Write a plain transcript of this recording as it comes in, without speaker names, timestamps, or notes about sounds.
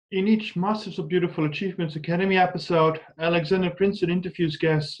In each Masters of Beautiful Achievements Academy episode, Alexander Prinsen interviews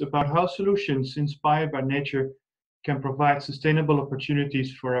guests about how solutions inspired by nature can provide sustainable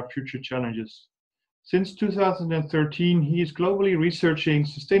opportunities for our future challenges. Since 2013, he is globally researching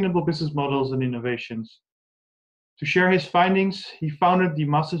sustainable business models and innovations. To share his findings, he founded the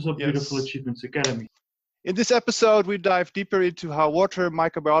Masters of Beautiful Achievements Academy. In this episode, we dive deeper into how water,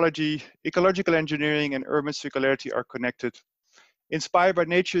 microbiology, ecological engineering, and urban circularity are connected. Inspired by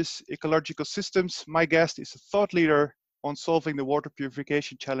nature's ecological systems, my guest is a thought leader on solving the water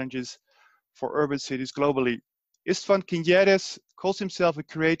purification challenges for urban cities globally. István Kenyeres calls himself a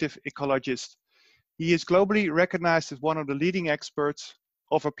creative ecologist. He is globally recognized as one of the leading experts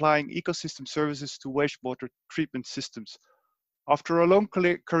of applying ecosystem services to wastewater treatment systems. After a long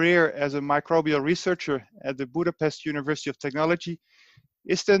career as a microbial researcher at the Budapest University of Technology,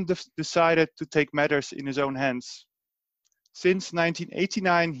 István decided to take matters in his own hands. Since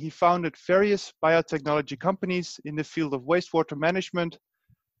 1989, he founded various biotechnology companies in the field of wastewater management,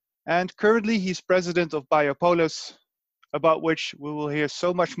 and currently he's president of Biopolus, about which we will hear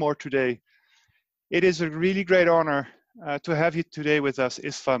so much more today. It is a really great honor to have you today with us,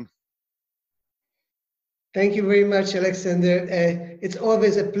 István. Thank you very much, Alexander. It's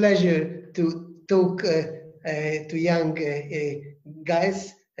always a pleasure to talk to young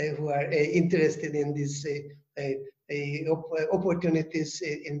guys who are interested in these opportunities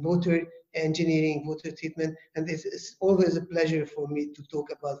in water engineering, water treatment, and it's always a pleasure for me to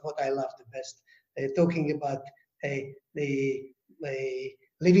talk about what I love the best, talking about the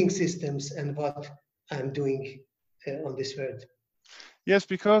living systems and what I'm doing on this world. Yes,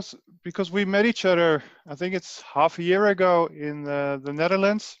 because we met each other, I think it's half a year ago in the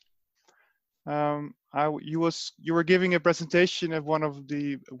Netherlands. You were giving a presentation at one of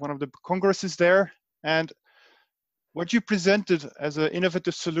the congresses there, and what you presented as an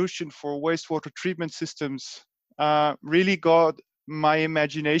innovative solution for wastewater treatment systems really got my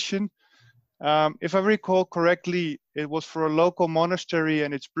imagination. If I recall correctly, it was for a local monastery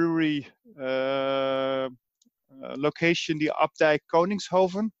and its brewery location, the Abdij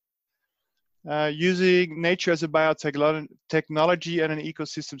Koningshoven, using nature as a biotechnology and an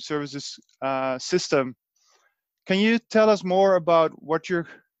ecosystem services system. Can you tell us more about what your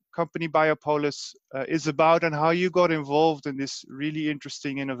company Biopolus is about and how you got involved in this really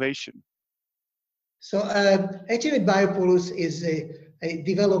interesting innovation? So actually Biopolus is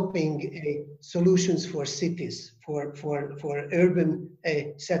developing solutions for cities, for urban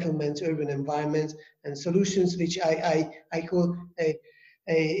settlements, urban environments, and solutions which I call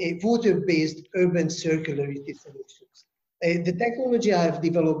water-based urban circularity solutions. The technology I've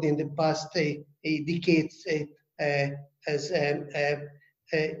developed in the past decades as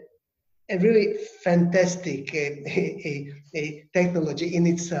a really fantastic technology in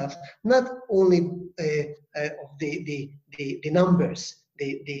itself, not only of the numbers,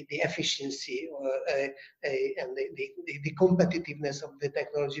 the efficiency and the competitiveness of the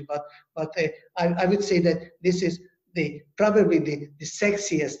technology, but I would say that this is probably the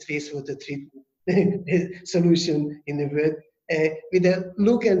sexiest wastewater treatment solution in the world, with a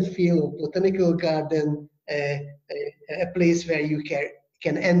look and feel of botanical garden, a place where you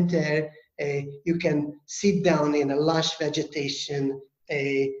can enter, you can sit down in a lush vegetation,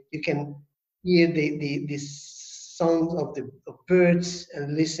 you can hear the sound of the birds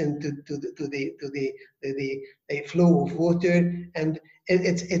and listen to the flow of water, and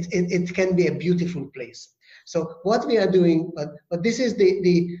it can be a beautiful place. So what we are doing, but this is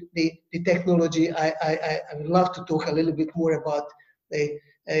the technology I would love to talk a little bit more about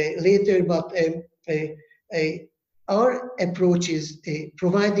later, but our approach is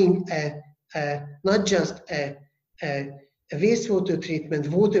providing not just a wastewater treatment,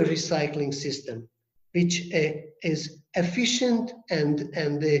 water recycling system, which is efficient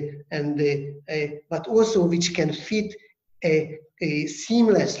but also which can fit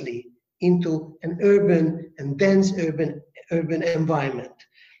seamlessly into an urban and dense urban environment.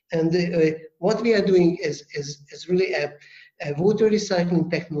 And what we are doing is really a water recycling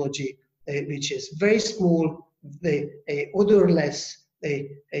technology which is very small, odorless,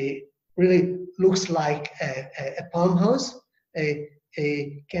 really looks like a palm house,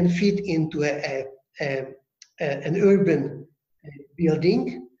 can fit into an urban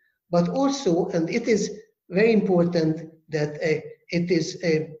building, but also, and it is very important that it is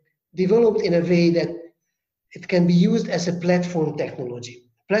developed in a way that it can be used as a platform technology.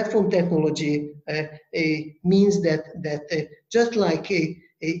 Platform technology means that just like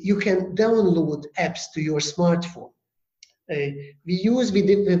you can download apps to your smartphone. We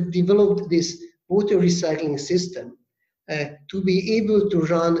developed this water recycling system to be able to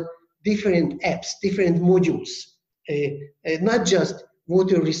run different apps, different modules, not just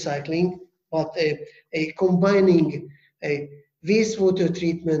water recycling, but combining wastewater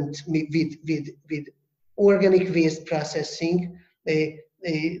treatment with organic waste processing.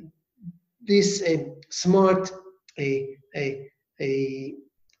 This smart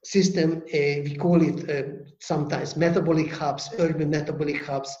system, we call it sometimes metabolic hubs, urban metabolic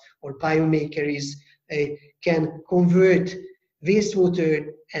hubs, or biomakeries, can convert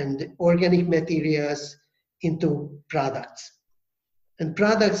wastewater and organic materials into products. And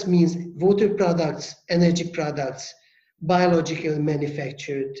products means water products, energy products, biological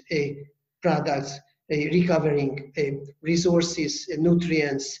manufactured products, recovering resources,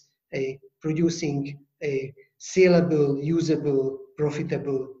 nutrients, producing saleable, usable,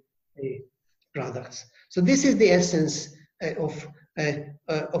 profitable products. So this is the essence of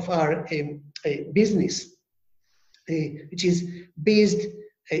our business, which is based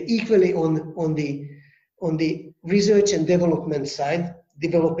equally on the research and development side,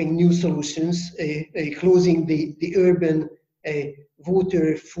 developing new solutions, closing the urban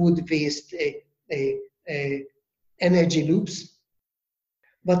water, food waste, energy loops,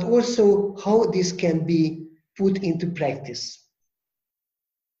 but also how this can be put into practice.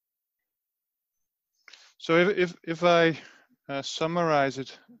 So if I summarize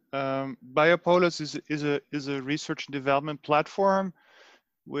it, Biopolus is a research and development platform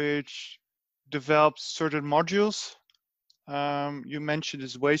which develops certain modules. You mentioned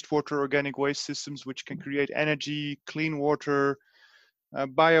is wastewater, organic waste systems, which can create energy, clean water,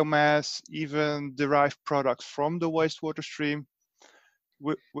 biomass, even derived products from the wastewater stream,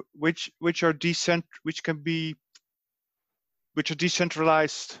 which are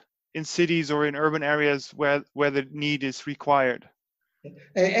decentralized in cities or in urban areas where the need is required.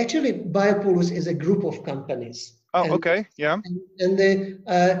 Actually, Biopolus is a group of companies. Oh, okay, yeah. And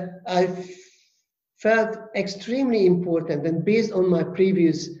I felt extremely important, and based on my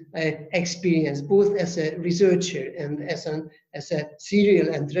previous experience, both as a researcher and as a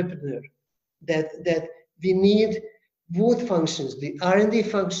serial entrepreneur, that we need both functions, the R&D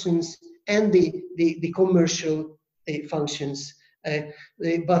functions and the commercial functions.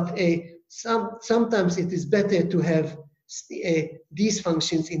 But sometimes it is better to have these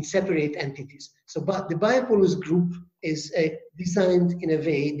functions in separate entities. So, but the Biopolus group is designed in a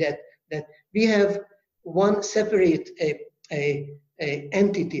way that we have one separate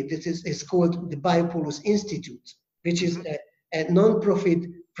entity. This is called the Biopolus Institute, which is a non-profit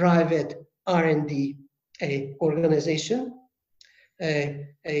private R&D organization.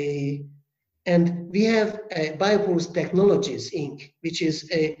 And we have Biopolus Technologies, Inc., which is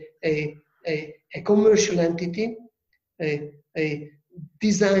a commercial entity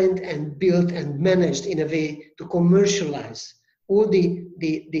designed and built and managed in a way to commercialize all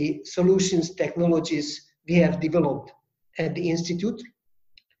the solutions, technologies we have developed at the Institute,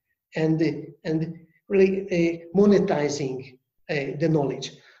 and really monetizing the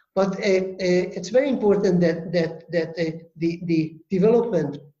knowledge. But it's very important that the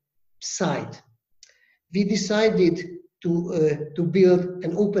development side, we decided to build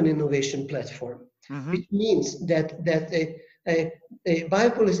an open innovation platform, which means that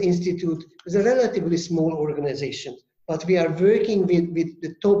Biopolus Institute is a relatively small organization, but we are working with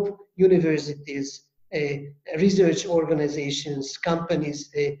the top universities, research organizations, companies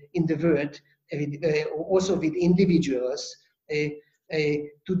in the world, also with individuals,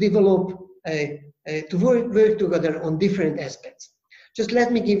 to develop, to work together on different aspects. Just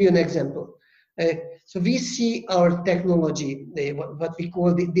let me give you an example. So we see our technology, what we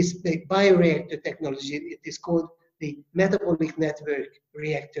call this bioreactor technology. It is called the Metabolic Network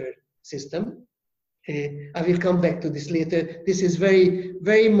Reactor system. I will come back to this later. This is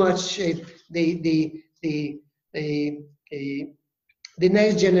very much the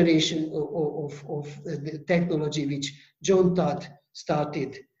next generation of the technology which John Todd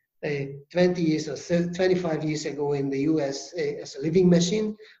started 20 years or 25 years ago in the US as a living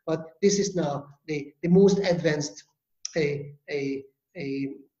machine, but this is now the most advanced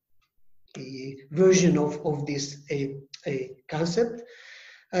version of this concept.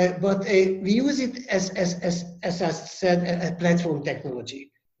 But we use it as I said, a platform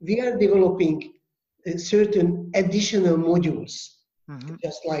technology. We are developing certain additional modules,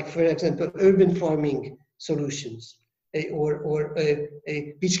 just like, for example, urban farming solutions, or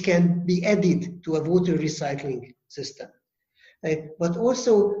which can be added to a water recycling system. But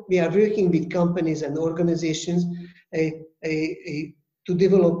also we are working with companies and organizations to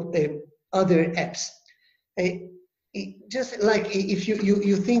develop other apps. just like if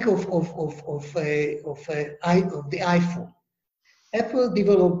you think of the iPhone. Apple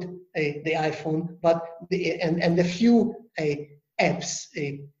developed the iPhone, but and a few apps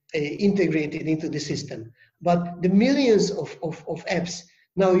integrated into the system. But the millions of apps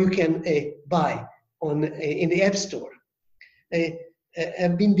now you can buy in the App Store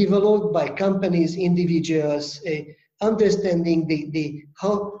have been developed by companies, individuals, understanding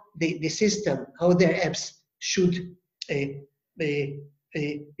how the system, how their apps should be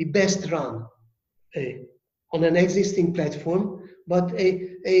best run on an existing platform. But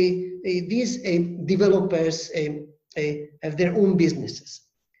these developers have their own businesses.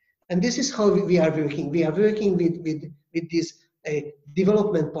 And this is how we are working. We are working with these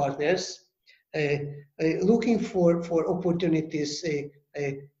development partners, looking for opportunities,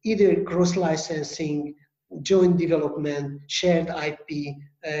 either cross-licensing, joint development, shared IP,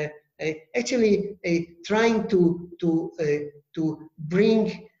 actually trying to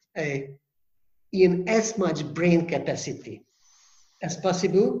bring in as much brain capacity as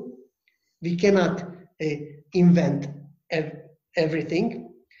possible. We cannot invent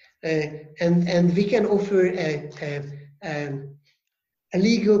everything, and we can offer a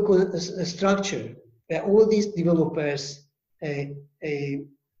legal structure where all these developers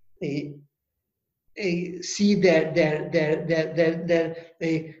see their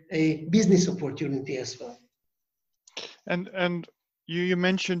business opportunity as well. And you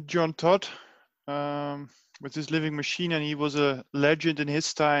mentioned John Todd with his living machine, and he was a legend in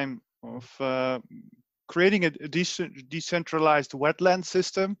his time of creating a decentralized wetland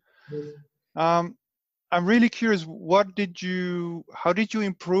system. Yes. I'm really curious, how did you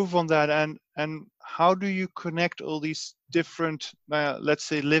improve on that, and how do you connect all these different, let's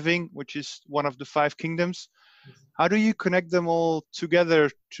say, living, which is one of the 5 kingdoms, how do you connect them all together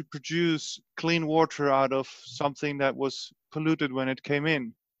to produce clean water out of something that was polluted when it came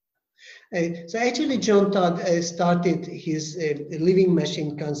in? So actually, John Todd started his living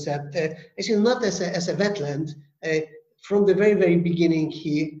machine concept actually not as a wetland. From the very beginning,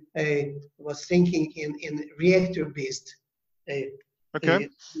 he was thinking in reactor-based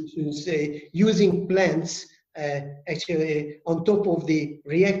solutions, using plants actually on top of the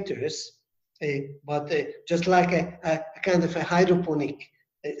reactors, but just like a kind of a hydroponic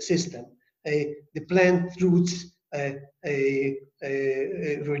system. The plant roots were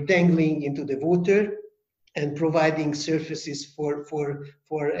dangling into the water and providing surfaces for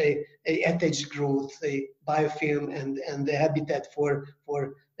a attached growth, a biofilm, and the habitat for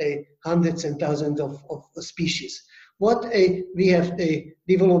hundreds and thousands of species. What we have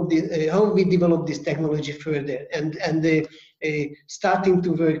developed, how we developed this technology further, and starting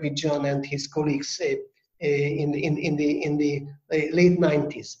to work with John and his colleagues in the late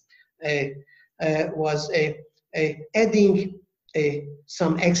 90s, was adding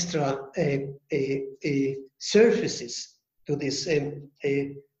some extra surfaces to this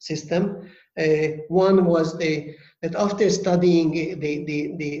system. One was that after studying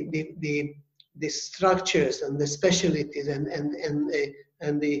the structures and the specialties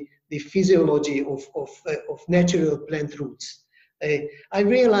and the physiology of natural plant roots, I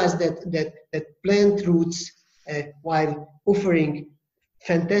realized that plant roots, while offering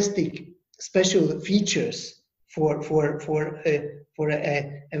fantastic special features for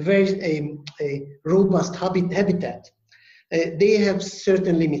a very robust habitat, they have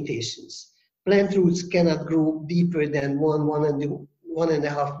certain limitations. Plant roots cannot grow deeper than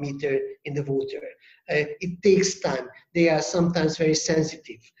 1.5 meter in the water. It takes time. They are sometimes very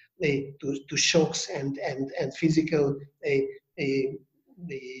sensitive to shocks and physical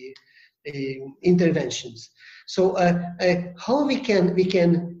interventions. So how we can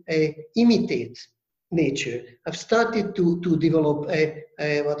imitate nature? I've started to develop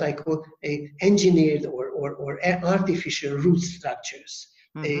what I call engineered or artificial root structures,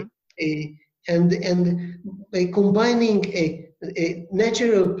 and by combining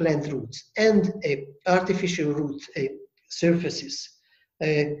natural plant roots and artificial root surfaces,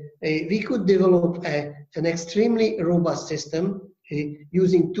 we could develop an extremely robust system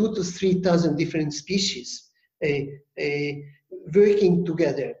using 2,000 to 3,000 different species working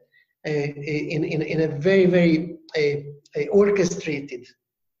together in a very orchestrated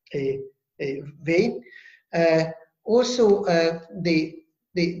way. Also, the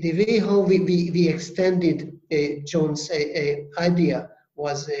way how we extended John's idea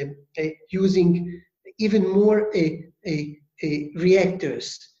was using even more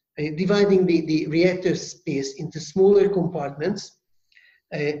reactors, dividing the reactor space into smaller compartments,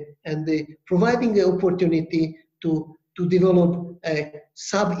 and providing the opportunity to develop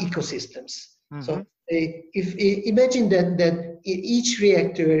sub-ecosystems. So Imagine that each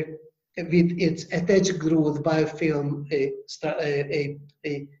reactor with its attached growth biofilm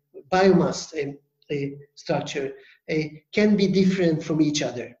biomass structure can be different from each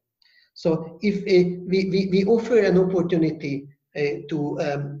other. So if we offer an opportunity for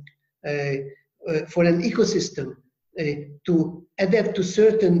an ecosystem to adapt to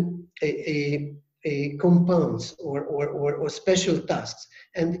certain compounds or special tasks,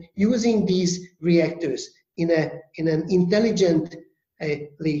 and using these reactors in an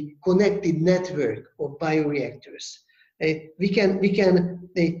intelligently connected network of bioreactors, we can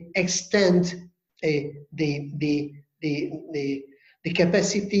extend the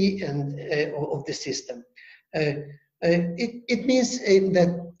capacity and of the system. It means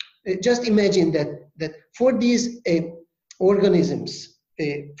that just imagine that for these organisms,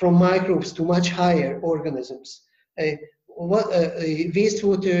 from microbes to much higher organisms,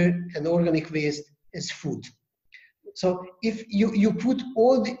 wastewater and organic waste is food. So if you put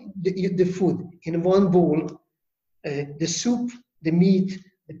all the food in one bowl, the soup, the meat,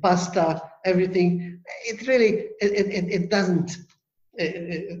 the pasta, everything, it really it doesn't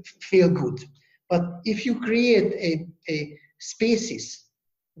feel good. But if you create a spaces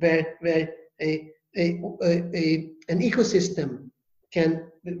where an ecosystem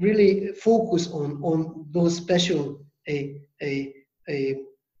can really focus on those special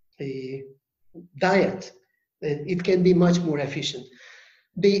diet, it can be much more efficient.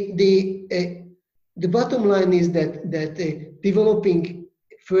 The bottom line is that developing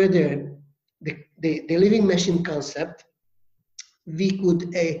further the living machine concept, we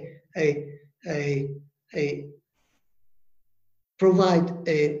could provide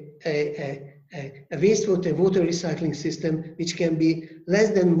a wastewater water recycling system which can be less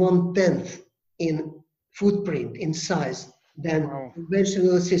than 1/10 in footprint, in size, than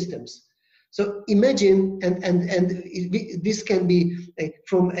conventional systems. So imagine, this can be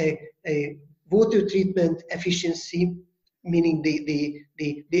from a water treatment efficiency, meaning the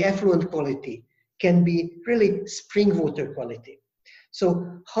effluent quality, can be really spring water quality.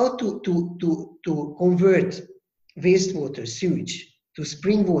 So how to convert wastewater, sewage, to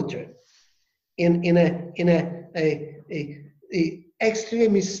spring water in a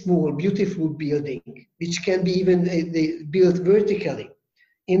extremely small, beautiful building, which can be even built vertically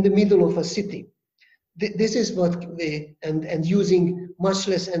in the middle of a city. This is what, and using much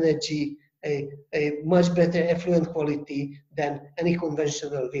less energy, a much better effluent quality than any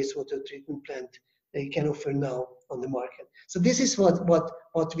conventional wastewater treatment plant can offer now on the market. So this is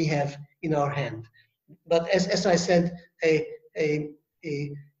what we have in our hand. But as I said,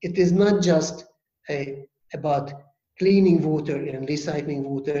 it is not just about cleaning water and recycling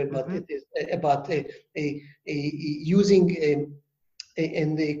water, but it is about using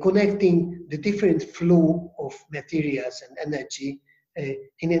and connecting the different flow of materials and energy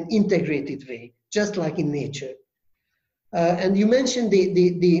in an integrated way, just like in nature. And you mentioned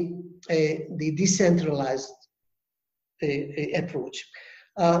the decentralized approach.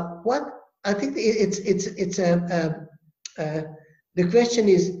 What I think the question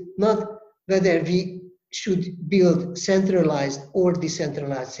is not whether we should build centralized or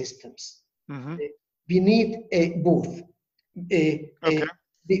decentralized systems. We need both.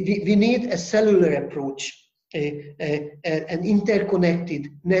 We need a cellular approach, an interconnected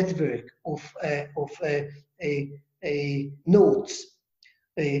network of nodes,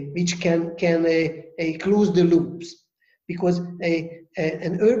 which can close the loops. Because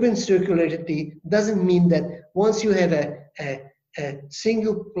an urban circularity doesn't mean that once you have a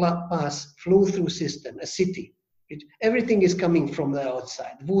single pass flow-through system, a city, everything is coming from the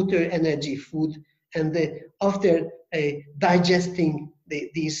outside, water, energy, food, and after digesting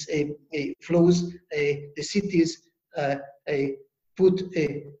these flows, the cities put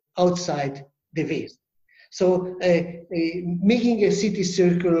outside the waste. So making a city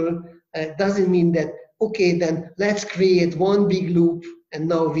circular doesn't mean that, okay, then let's create one big loop and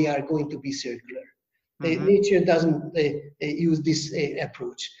now we are going to be circular. Nature doesn't use this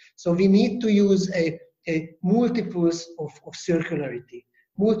approach. So we need to use multiples of circularity,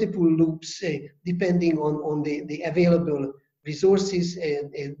 multiple loops, depending on the available resources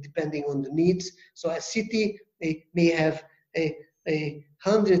and depending on the needs. So a city may have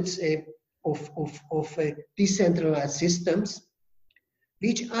hundreds of decentralized systems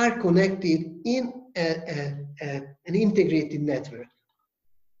which are connected in an integrated network.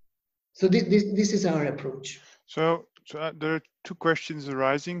 So this is our approach. So there are two questions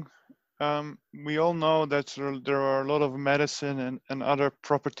arising. We all know that there are a lot of medicine and other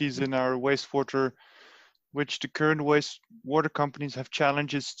properties in our wastewater, which the current wastewater companies have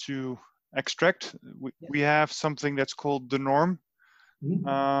challenges to extract. We have something that's called the norm.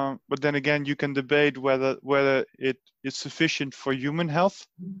 But then again, you can debate whether it is sufficient for human health.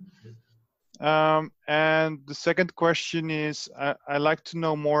 And the second question is, I like to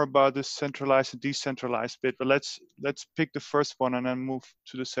know more about the centralized and decentralized bit, but let's pick the first one and then move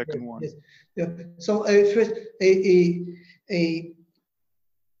to the second one. Yes. Yeah. So first,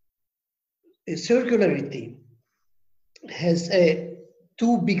 circularity has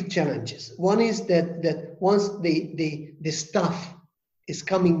two big challenges. One is that once the stuff is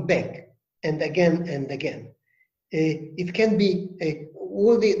coming back and again, it can be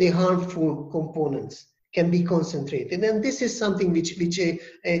all the harmful components can be concentrated, and this is something which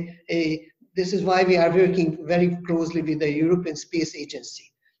this is why we are working very closely with the European Space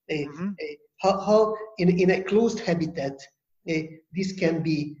Agency. How in a closed habitat this can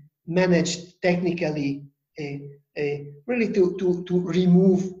be managed technically, really to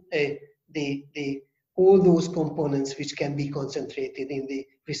remove all those components which can be concentrated in the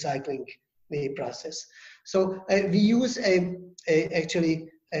recycling process. So we use actually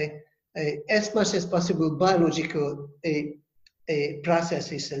as much as possible biological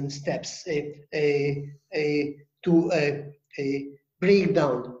processes and steps to break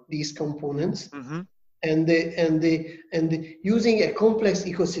down these components, and using a complex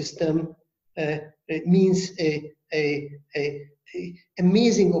ecosystem means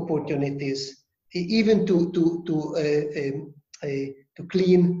amazing opportunities, even to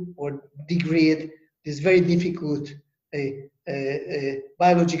clean or degrade this very difficult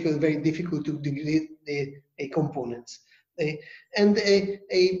biological, very difficult to degrade components.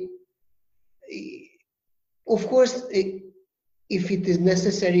 Of course, if it is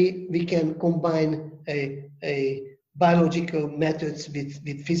necessary, we can combine biological methods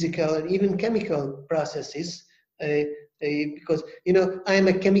with physical and even chemical processes, because I am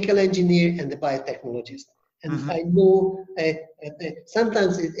a chemical engineer and a biotechnologist, and I know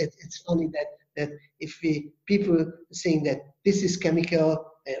sometimes it's funny that if people saying that this is chemical,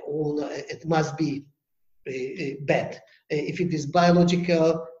 it must be bad. If it is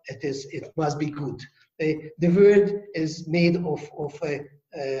biological, it must be good. The world is made of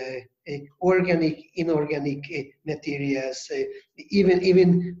organic, inorganic materials.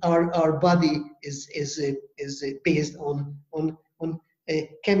 Even our body is based on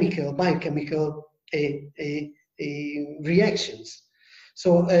biochemical reactions.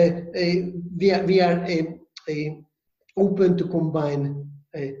 So we are open to combine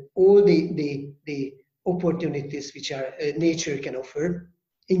all the opportunities which nature can offer,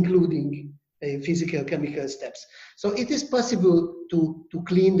 including physical chemical steps. So it is possible to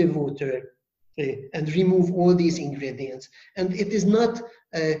clean the water and remove all these ingredients, and it is not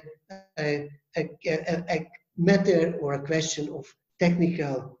a matter or a question of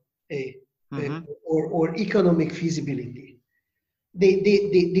technical or economic feasibility.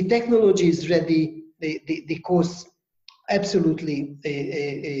 The technology is ready, the cost absolutely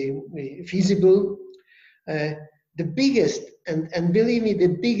feasible. The biggest, and believe me,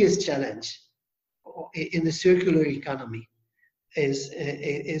 the biggest challenge in the circular economy is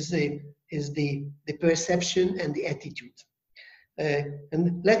the perception and the attitude.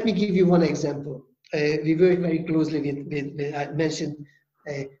 And let me give you one example. We work very closely with I mentioned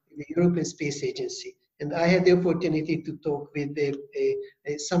the European Space Agency, and I had the opportunity to talk with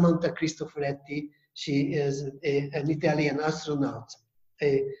Samantha Cristoforetti. She is an Italian astronaut.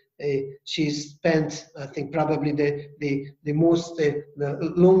 She spent, I think, probably the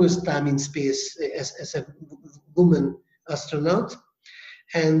longest time in space as a woman astronaut,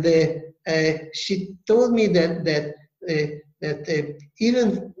 and she told me that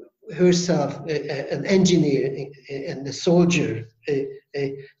even herself, an engineer and a soldier, the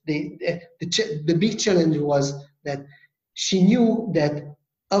big challenge was that she knew that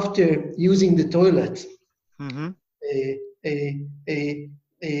after using the toilet,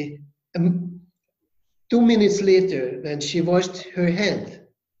 2 minutes later, when she washed her hand,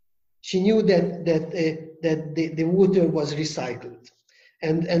 she knew that the water was recycled,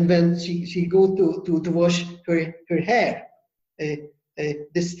 and when she go to wash her hair,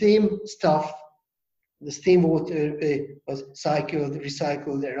 the same stuff, the same water was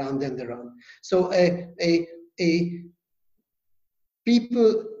recycled around and around. So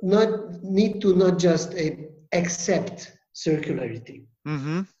people need to not just accept circularity,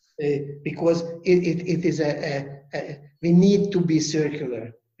 because it is we need to be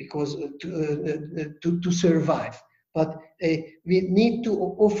circular because to survive, but we need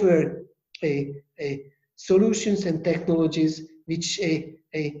to offer solutions and technologies which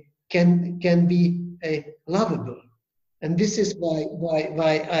can be lovable. And this is why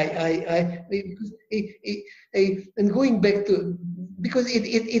I because and going back to, because it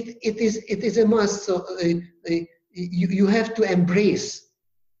is a must. So you have to embrace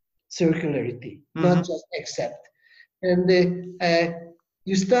circularity, not just accept. And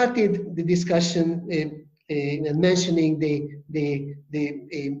you started the discussion mentioning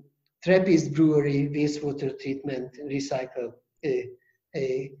the Trappist Brewery wastewater treatment recycle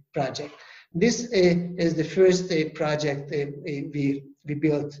project. This is the first project we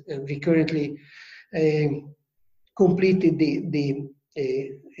built. We currently completed the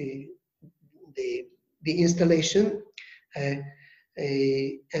installation, and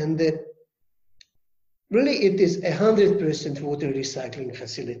really it is 100% water recycling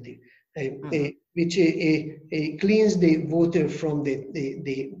facility, which cleans the water from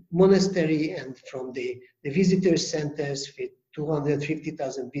the monastery and from the visitor centers with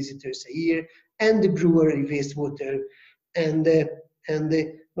 250,000 visitors a year, and the brewery wastewater. And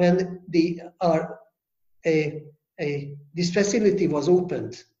when this facility was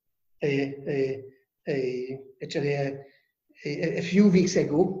opened actually a few weeks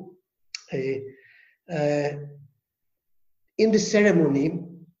ago, in the ceremony,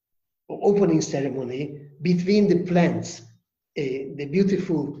 opening ceremony, between the plants, the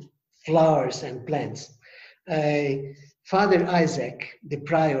beautiful flowers and plants, Father Isaac, the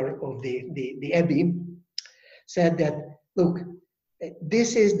prior of the abbey, said that, look,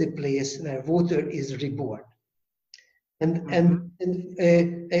 this is the place where water is reborn. And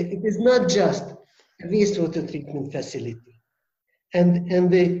it is not just a wastewater treatment facility. And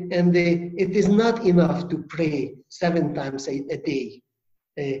it is not enough to pray 7 times a day,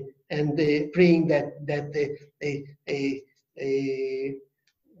 and praying that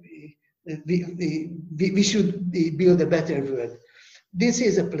we should build a better world. This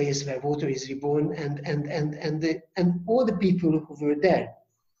is a place where water is reborn, and all the people who were there,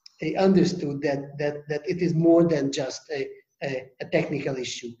 they understood that it is more than just a technical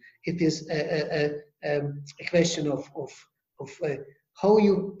issue. It is a question of how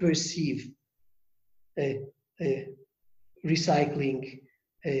you perceive recycling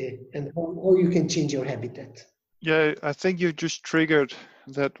and how you can change your habitat. Yeah, I think you just triggered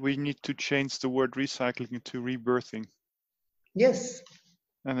that we need to change the word recycling into rebirthing. Yes.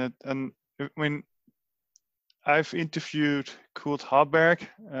 And when I've interviewed Kurt Haberg,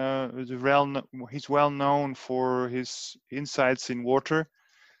 he's well known for his insights in water.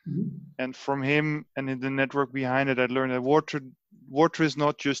 And from him and in the network behind it, I learned that water is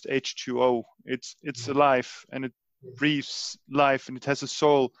not just H2O. It's alive, and it breathes life, and it has a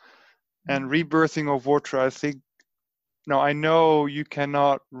soul. And rebirthing of water, I think, I know you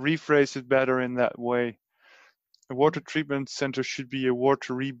cannot rephrase it better in that way. A water treatment center should be a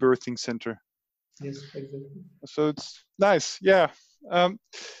water rebirthing center. Yes, exactly. So it's nice, yeah.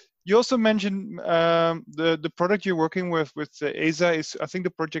 You also mentioned the product you're working with ESA is, I think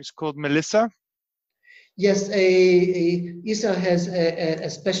the project's called Melissa. Yes, ESA has a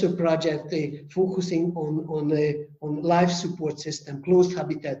special project focusing on life support system, closed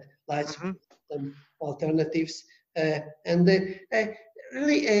habitat life support system alternatives, and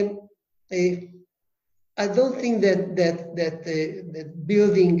really, I don't think that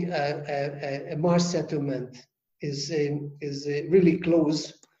building a Mars settlement is really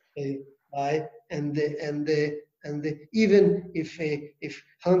close by, and even if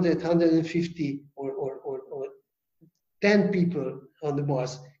 100, 150 or 10 people on the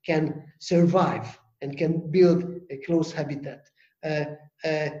Mars can survive and can build a close habitat,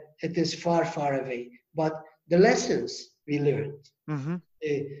 it is far, far away. But the lessons we learned, and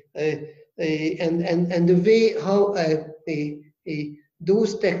the way how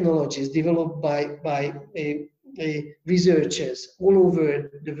those technologies developed by researchers all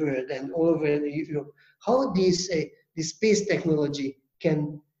over the world and all over Europe, how this space technology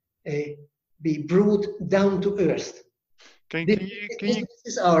can be brought down to Earth. This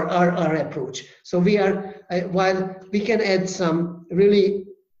is our approach. So we are, while we can add some really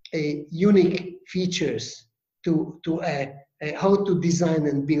unique features to how to design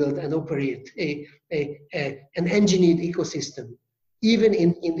and build and operate an engineered ecosystem, even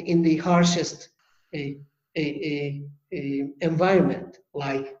in the harshest environment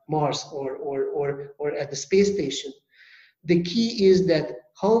like Mars or at the space station. The key is that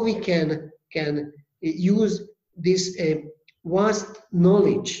how we can use this vast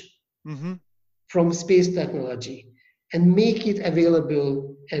knowledge from space technology and make it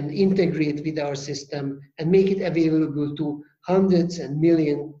available and integrate with our system and make it available to hundreds and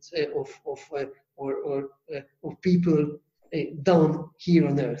millions of people down here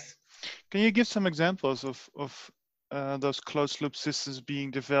on Earth. Can you give some examples of those closed loop systems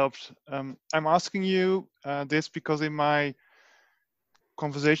being developed. I'm asking you this because in my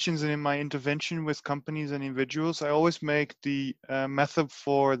conversations and in my intervention with companies and individuals, I always make the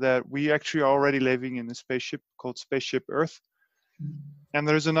metaphor that we actually are already living in a spaceship called Spaceship Earth. And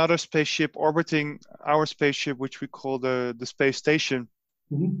there's another spaceship orbiting our spaceship, which we call the space station.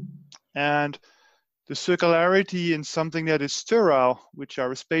 And the circularity in something that is sterile, which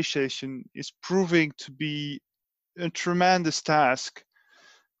our space station, is proving to be a tremendous task.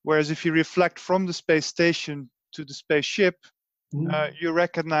 Whereas if you reflect from the space station to the spaceship, you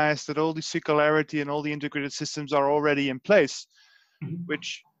recognize that all the circularity and all the integrated systems are already in place,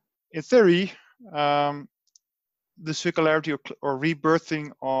 which in theory, the circularity or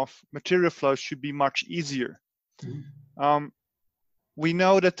rebirthing of material flows should be much easier. We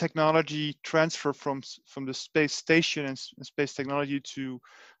know that technology transfer from the space station and space technology to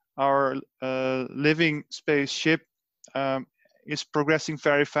our living spaceship is progressing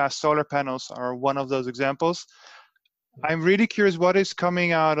very fast. Solar panels are one of those examples. I'm really curious what is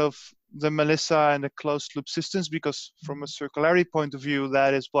coming out of the Melissa and the closed loop systems, because from a circularity point of view,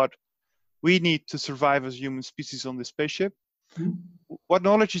 that is what we need to survive as human species on this spaceship. What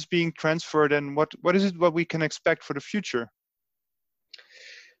knowledge is being transferred, and what is it what we can expect for the future?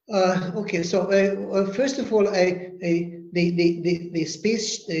 Okay, so first of all, the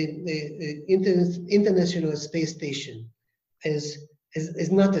space, International Space Station is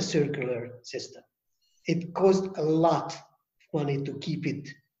not a circular system. It cost a lot of money to keep it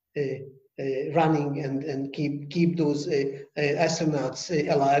running and keep those astronauts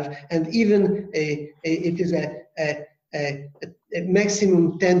alive, and even it is a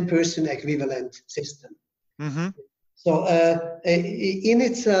maximum 10-person equivalent system. So in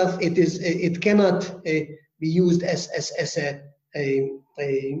itself, it cannot be used as a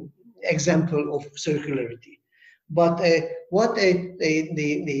example of circularity. But what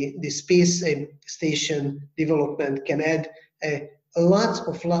the space station development can add,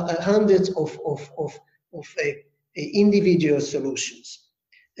 hundreds of individual solutions.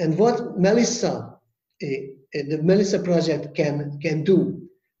 And what Melissa, the Melissa project can do,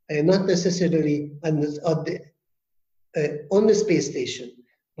 not necessarily on the space station,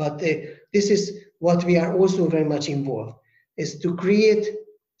 but this is what we are also very much involved, is to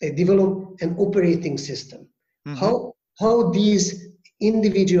develop an operating system. How these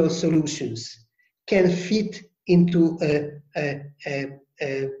individual solutions can fit into a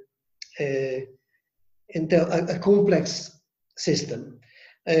complex system,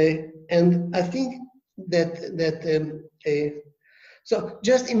 and I think that so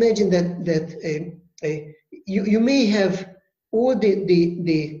just imagine that you may have all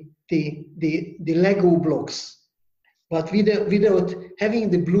the Lego blocks, but without having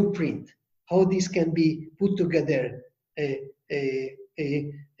the blueprint, how these can be put together.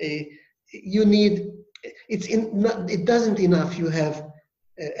 You need, it doesn't enough you have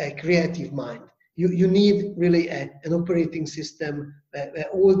a creative mind. You need really an operating system where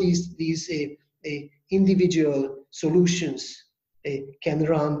all these individual solutions can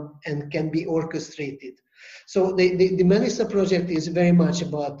run and can be orchestrated. So the Melissa project is very much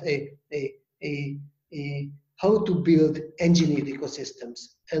about how to build engineered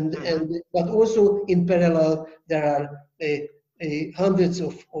ecosystems, but also in parallel there are hundreds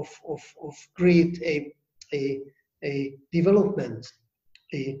of great development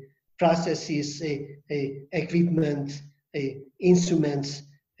processes, equipment, instruments,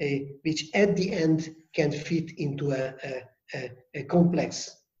 which at the end can fit into a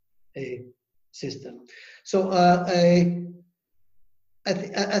complex system. So I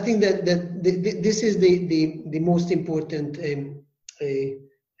think that this is the most important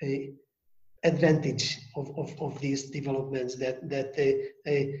advantage of these developments, that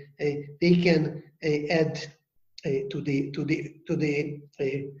they can add to the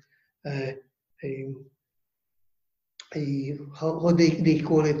how they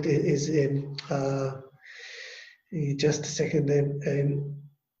call it is just a second.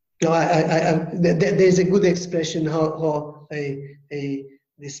 There's a good expression how the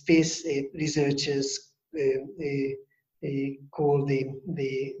space researchers call the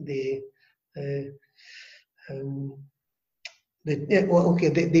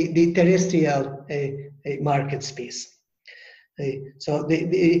terrestrial market space. So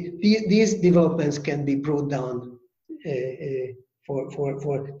these developments can be brought down for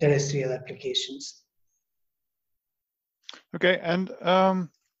terrestrial applications. Okay, and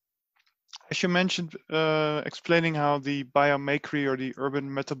as you mentioned, explaining how the Biomakery or the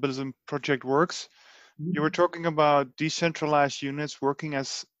urban metabolism project works, you were talking about decentralized units working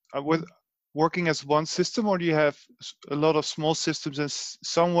as with working as one system, or do you have a lot of small systems and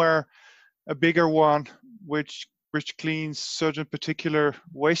somewhere a bigger one which cleans certain particular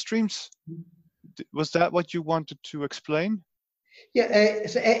waste streams? Was that what you wanted to explain? Yeah,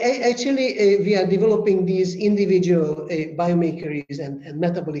 so actually, we are developing these individual biomakeries and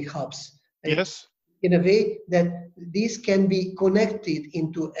metabolic hubs. Yes. In a way that these can be connected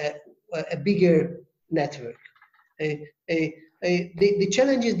into a bigger network. The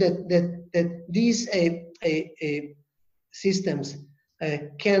challenge is that these systems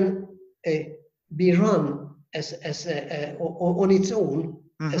can be run as on its own,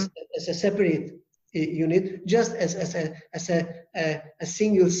 as a separate unit, just as a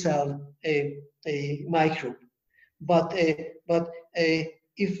single cell microbe. But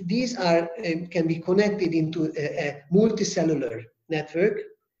if these are can be connected into a multicellular network,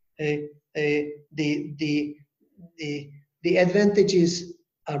 the advantages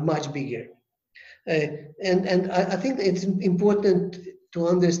are much bigger. And I think it's important to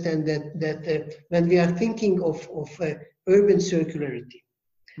understand that when we are thinking of urban circularity,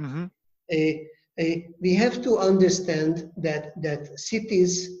 we have to understand that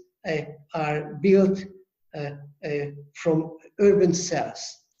cities are built from urban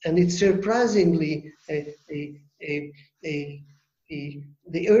cells, and it's surprisingly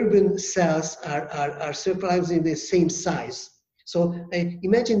the urban cells are surprisingly the same size. So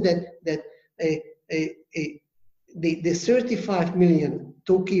imagine that the 35 million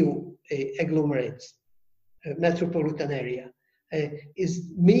Tokyo agglomerates, metropolitan area,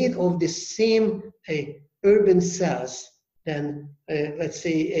 is made of the same urban cells than, let's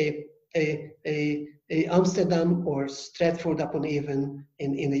say, Amsterdam or Stratford-upon-Avon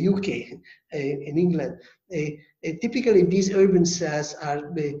in the UK, in England. Typically, these urban cells are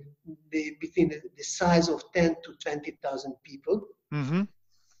between the size of 10 to 20,000 people.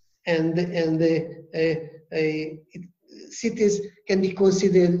 And cities can be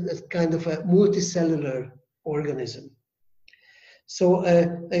considered as kind of a multicellular organism. So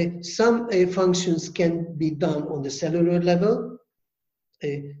some functions can be done on the cellular level,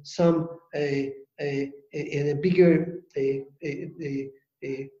 some in a bigger, in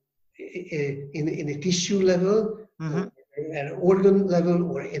a tissue level, an organ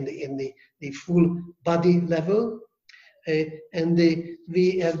level, or in the full body level. And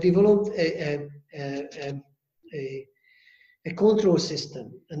we have developed a control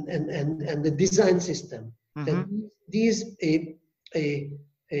system and the design system. That these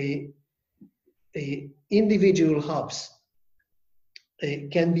individual hubs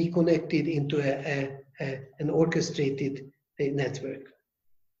can be connected into an orchestrated network.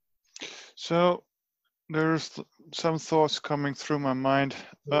 So there's some thoughts coming through my mind.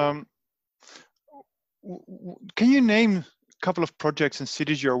 Can you name a couple of projects and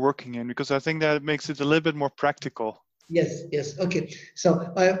cities you're working in? Because I think that makes it a little bit more practical. Yes, okay.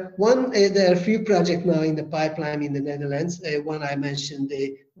 So there are a few projects now in the pipeline in the Netherlands. One I mentioned,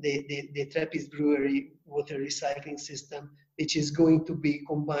 the Trappist Brewery water recycling system, which is going to be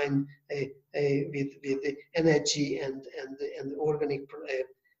combined with the energy and organic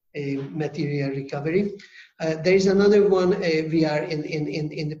material recovery. There is another one we are in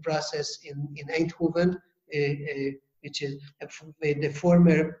the process in Eindhoven, which is the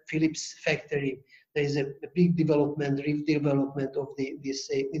former Philips factory. There is a big development, redevelopment of this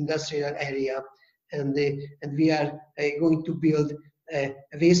industrial area, and we are going to build a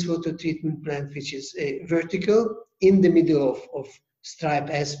wastewater treatment plant which is vertical in the middle of Stripe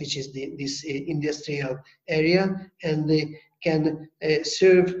S, which is this industrial area, and they can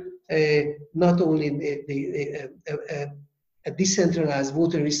serve not only a decentralized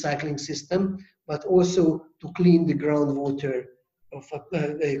water recycling system, but also to clean the groundwater of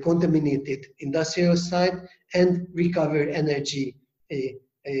a contaminated industrial site and recover energy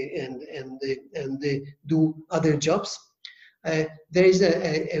and do other jobs. There is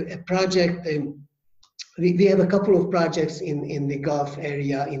a project. We have a couple of projects in the Gulf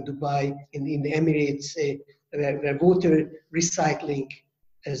area, in Dubai, in the Emirates, where water recycling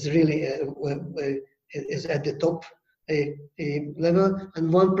is really is at the top level.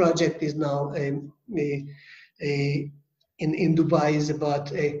 And one project is now in Dubai is about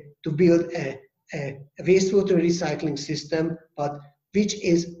to build a wastewater recycling system, but which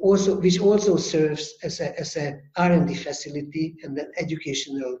also serves as a R&D facility and an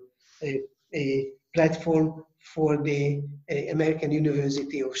educational platform for the American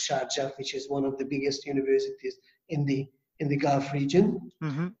University of Sharjah, which is one of the biggest universities in the Gulf region.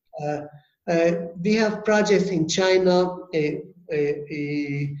 We have projects in China,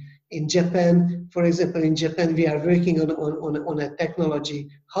 in Japan, for example, in Japan, we are working on a technology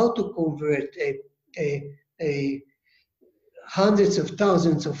how to convert hundreds of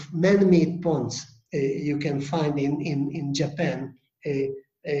thousands of man-made ponds you can find in Japan,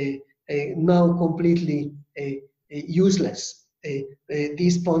 now completely useless.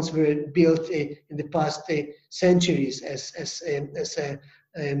 These ponds were built in the past centuries as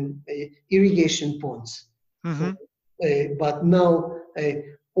irrigation ponds. Mm-hmm. But now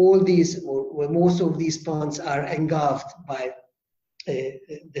all these, or most of these ponds are engulfed by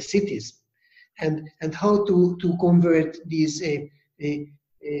the cities. And how to convert these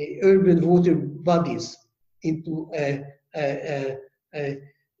urban water bodies into a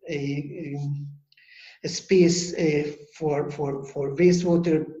space for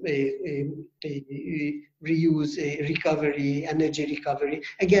wastewater reuse, recovery, energy recovery.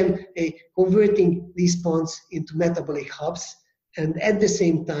 Again, converting these ponds into metabolic hubs, and at the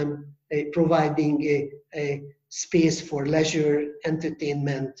same time providing a space for leisure,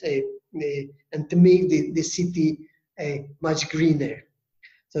 entertainment, and to make the city much greener.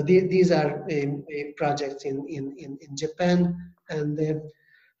 So these are projects in Japan, and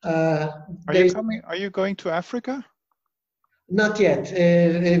Are you going to Africa? Not yet.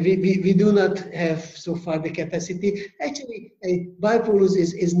 We do not have so far the capacity. Actually, Biopolus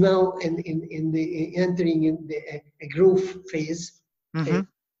is now entering in a growth phase. Mm-hmm.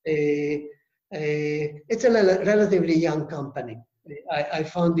 It's a relatively young company. I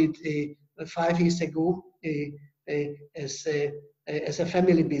founded 5 years ago as a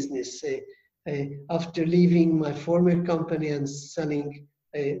family business. After leaving my former company and selling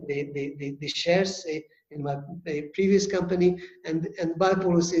the shares in my previous company, and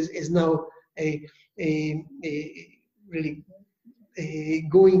Biopolus is now really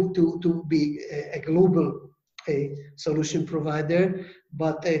going to be a global solution provider.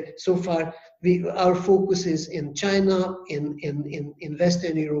 But so far, our focus is in China, in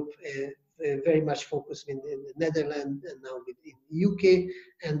Western Europe, very much focused in the Netherlands, and now in the UK,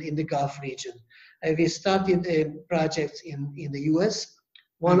 and in the Gulf region. We started projects in the US.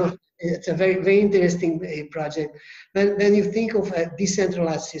 It's a very, very interesting project. When you think of a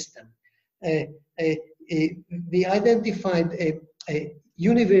decentralized system, we identified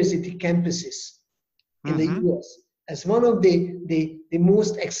university campuses in the US as one of the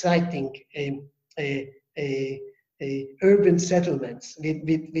most exciting urban settlements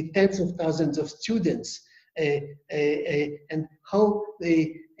with tens of thousands of students, and how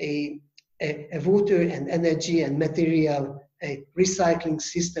a water and energy and material recycling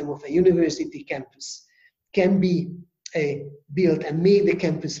system of a university campus can be built and make the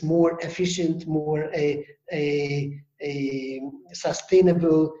campus more efficient, more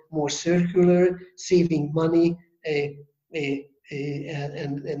sustainable, more circular, saving money and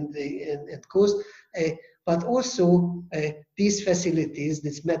cost. But also these facilities,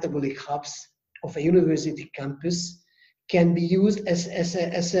 these metabolic hubs of a university campus, can be used as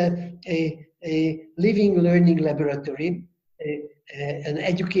a living learning laboratory, an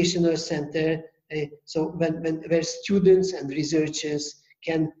educational center. So where students and researchers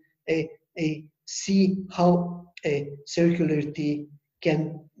can see how circularity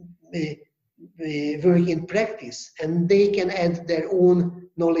can work in practice, and they can add their own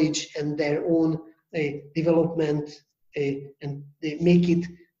knowledge and their own development, and they make it,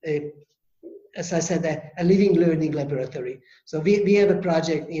 as I said, a living learning laboratory. So we have a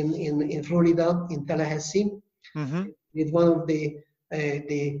project in Florida, in Tallahassee, with one of the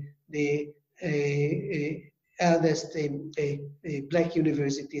eldest black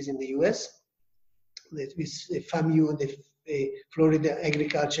universities in the US, with FAMU, the Florida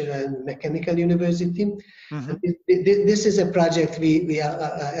Agricultural and Mechanical University. This is a project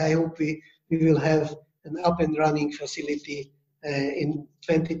I hope we will have an up and running facility in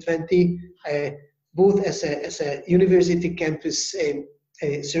 2020, both as a university campus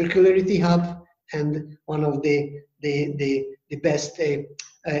circularity hub, and one of the best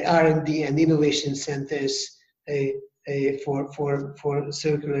R&D and innovation centers for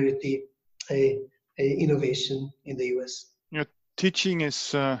circularity innovation in the US. Yeah, teaching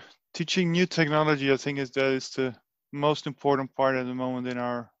new technology, I think, is the most important part at the moment in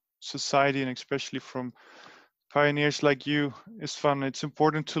our society, and especially from pioneers like you, István. It's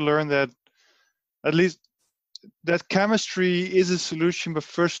important to learn that at least that chemistry is a solution, but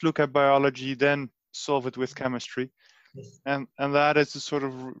first look at biology, then solve it with chemistry. Yes. And that is a sort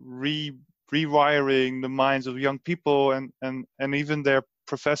of rewiring the minds of young people and even their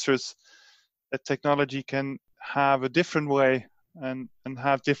professors, that technology can have a different way and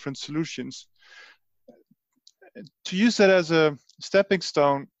have different solutions. To use that as a stepping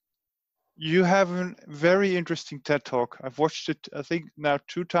stone, you have a very interesting TED Talk. I've watched it, I think, now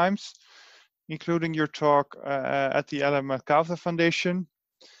 2 times, including your talk at the Ellen MacArthur Foundation.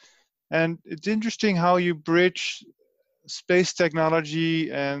 And it's interesting how you bridge space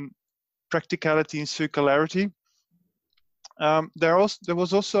technology and practicality and circularity. There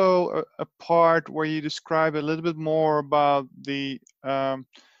was also a part where you describe a little bit more about the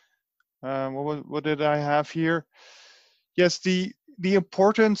what did I have here? Yes, the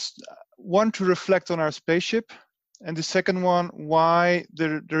importance, one, to reflect on our spaceship, and the second one, why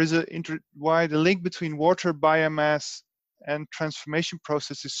there is why the link between water, biomass, and transformation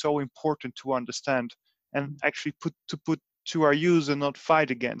process is so important to understand and actually put to our use and not fight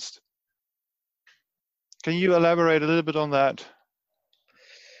against. Can you elaborate a little bit on that?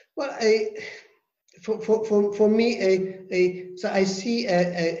 Well, for me, so I see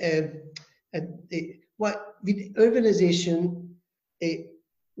what with urbanization,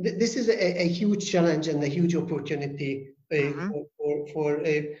 this is a huge challenge and a huge opportunity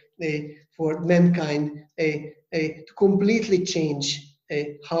for mankind to completely change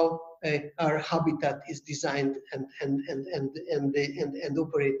how our habitat is designed and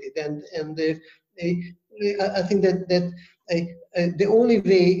operated, and I think that the only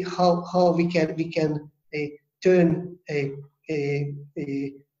way how we can turn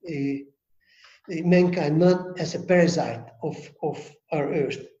mankind not as a parasite of our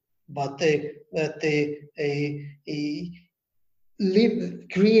earth, but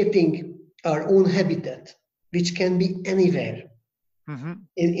creating our own habitat, which can be anywhere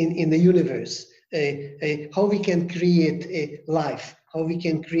in the universe. How we can create a life, how we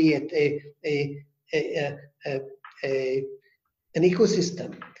can create an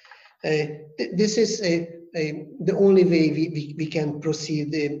ecosystem. This is the only way we can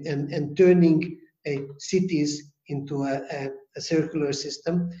proceed and turning cities into a circular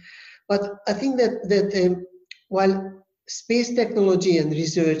system. But I think that while space technology and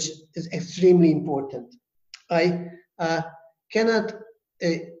research is extremely important, I cannot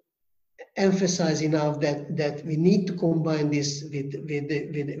emphasize enough that we need to combine this with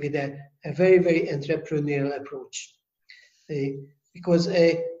a very, very entrepreneurial approach, because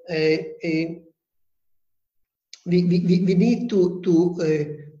we need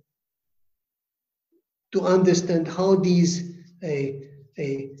to understand how these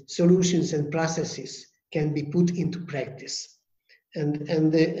solutions and processes can be put into practice, and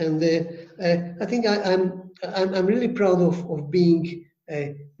I think I'm really proud of being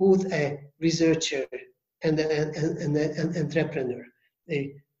both a researcher and an entrepreneur,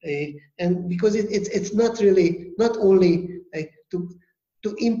 and because it's not only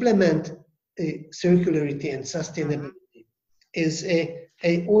to implement circularity and sustainability is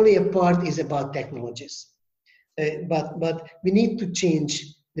only a part is about technologies, but we need to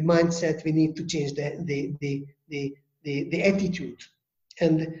change the mindset. We need to change the attitude,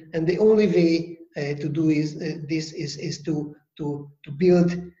 and the only way to do this is to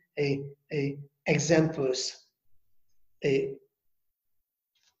build examples.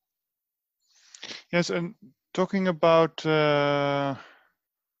 Yes, and talking about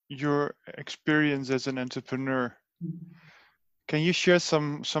your experience as an entrepreneur, can you share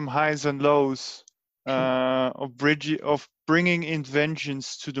some highs and lows of bringing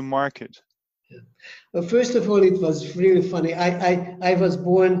inventions to the market? Yeah. Well, first of all, it was really funny. I was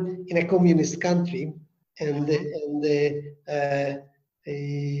born in a communist country, and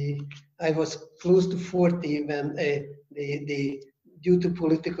I was close to 40 when due to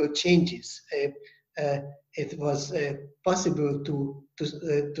political changes, it was possible to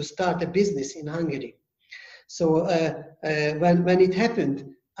start a business in Hungary. So when it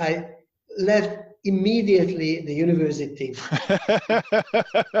happened, I left immediately the university,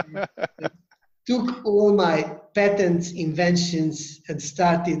 took all my patents, inventions, and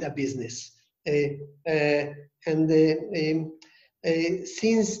started a business.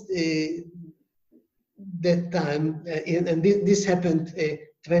 Since that time, and this happened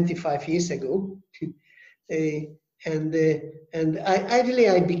 25 years ago, and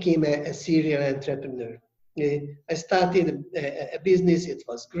I became a serial entrepreneur. I started a business. It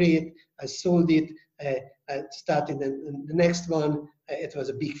was great. I sold it. I started the next one. It was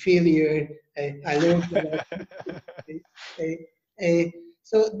a big failure. I learned a lot.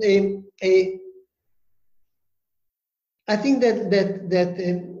 So I think that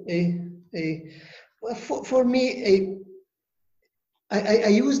for me, I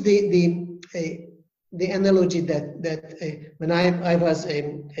use the analogy that when I was a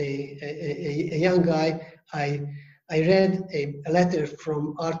young guy, I read a letter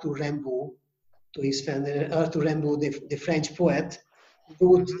from Arthur Rimbaud to his friend. Arthur Rimbaud, the French poet,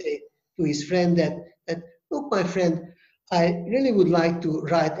 wrote to his friend that look, my friend, I really would like to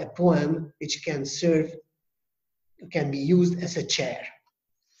write a poem which can be used as a chair.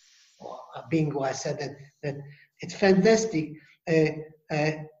 Bingo! I said that it's fantastic.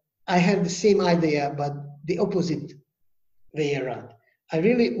 I have the same idea, but the opposite way around. I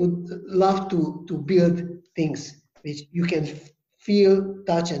really would love to build things which you can feel,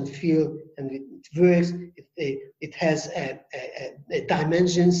 touch, and feel, and it works. It has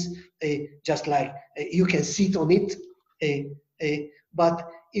dimensions, just like you can sit on it. But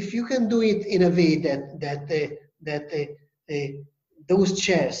if you can do it in a way that those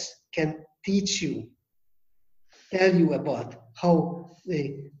chairs can teach you, tell you about how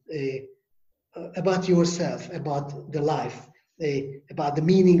about yourself, about the life, about the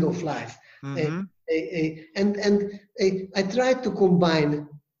meaning of life. Mm-hmm. And I try to combine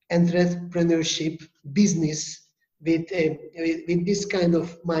entrepreneurship, business with this kind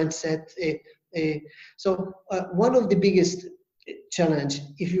of mindset. So one of the biggest challenge,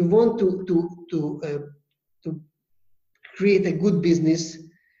 if you want to create a good business,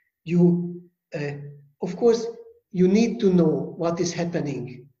 you of course you need to know what is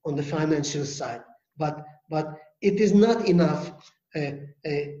happening on the financial side, but it is not enough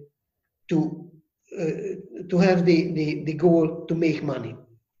to have the goal to make money.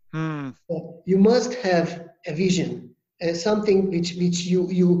 So you must have a vision, something which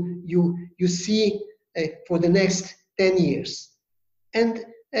you see for the next 10 years, and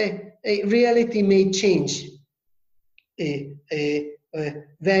reality may change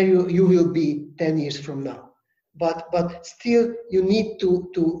where you will be 10 years from now, but still you need to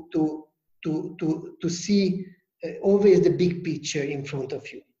see always the big picture in front of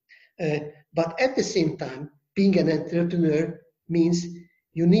you. But at the same time, being an entrepreneur means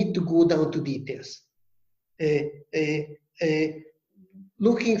you need to go down to details.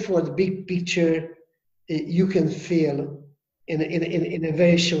 Looking for the big picture, you can fail in a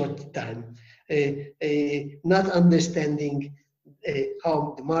very short time. Not understanding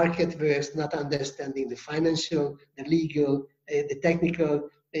how the market works, not understanding the financial, the legal, the technical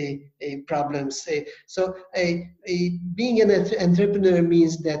problems. So being an entrepreneur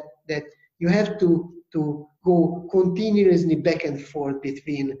means that you have to go continuously back and forth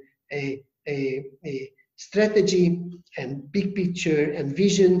between a strategy and big picture and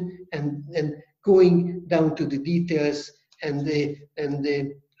vision and going down to the details and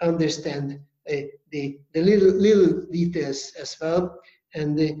understand the little details as well,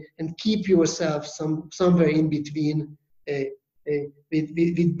 and keep yourself somewhere in between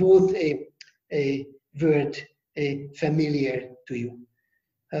with both a word familiar to you.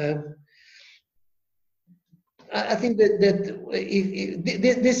 I think that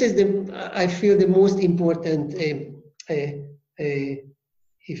this is I feel the most important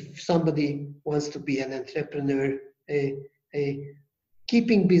if somebody wants to be an entrepreneur,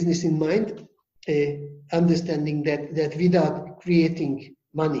 keeping business in mind, understanding that without creating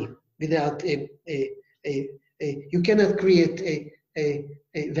money, without you cannot create a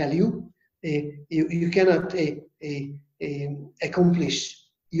value, you cannot accomplish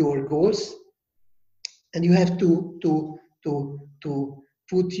your goals, and you have to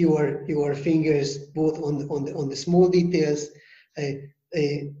put your fingers both on the small details,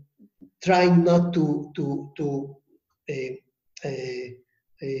 trying not to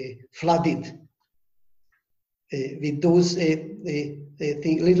flood it with those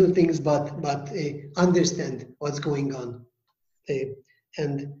little things, but understand what's going on,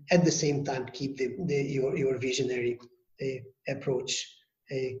 and at the same time keep your visionary approach.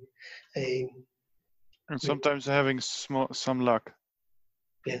 And sometimes having some luck.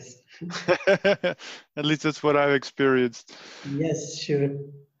 Yes. At least that's what I've experienced. Yes, sure.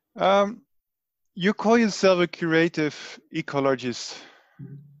 You call yourself a creative ecologist.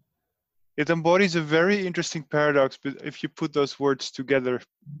 It embodies a very interesting paradox, but if you put those words together,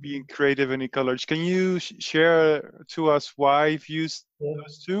 being creative and ecologist, can you share to us why you've used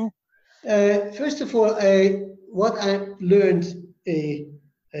those two? First of all, what I learned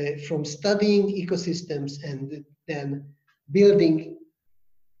from studying ecosystems and then building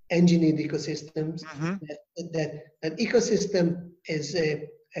engineered ecosystems, that ecosystem is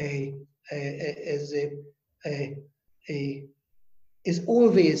is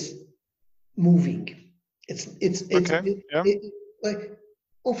always moving. Like,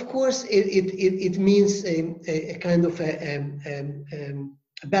 of course, it means a kind of a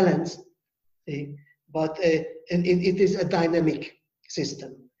balance, but it is a dynamic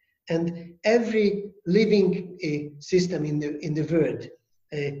system, and every living system in the world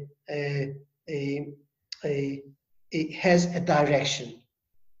it has a direction.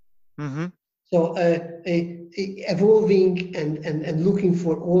 Mm-hmm. So evolving and looking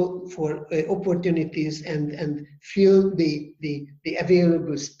for opportunities and fill the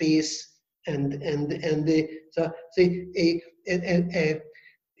available space a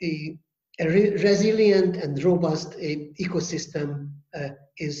resilient and robust ecosystem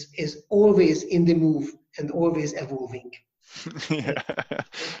is always in the move and always evolving. Yeah,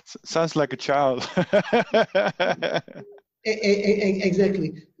 sounds like a child.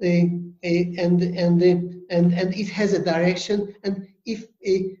 Exactly, and it has a direction, and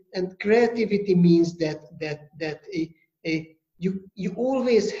and creativity means that you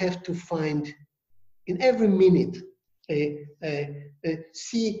always have to find in every minute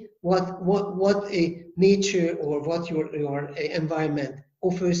see what a nature or what your environment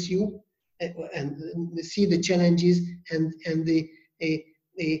offers you, and see the challenges and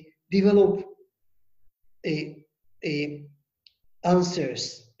develop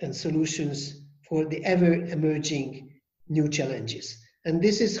answers and solutions for the ever emerging new challenges. And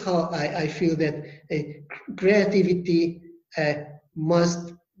this is how I feel that creativity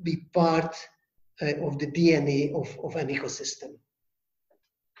must be part of the DNA of an ecosystem.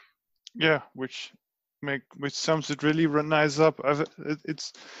 Yeah, which sums it really nice up.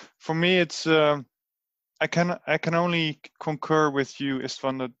 It's for me. It's I can only concur with you,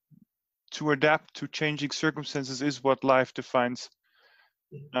 István, that to adapt to changing circumstances is what life defines,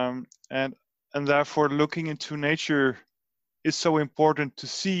 and therefore looking into nature is so important to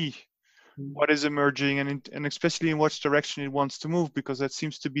see what is emerging and especially in which direction it wants to move, because that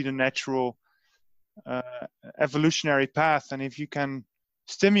seems to be the natural evolutionary path. And if you can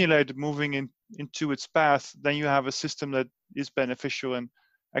stimulate it moving into its path, then you have a system that is beneficial and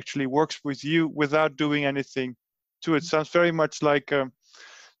actually works with you without doing anything to it. Sounds very much like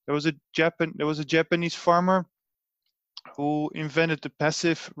there was a Japanese farmer who invented the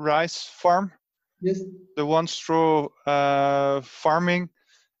passive rice farm. Yes. The one straw farming,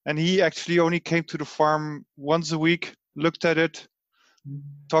 and he actually only came to the farm once a week, looked at it,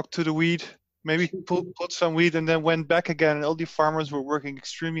 talked to the weed, maybe put some weed, and then went back again. And all the farmers were working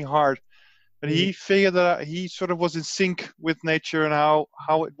extremely hard. But he figured that he sort of was in sync with nature and how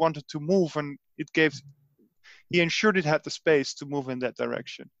it wanted to move, and he ensured it had the space to move in that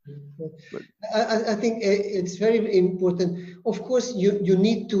direction. But I think it's very important. Of course, you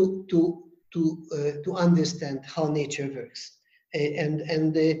need to understand how nature works,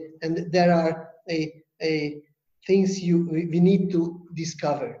 and there are things we need to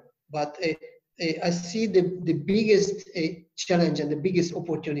discover. But I see the biggest challenge and the biggest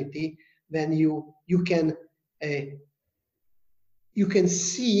opportunity when you can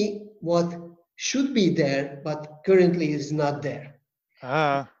see what should be there, but currently is not there.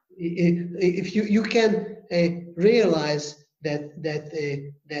 If you can realize that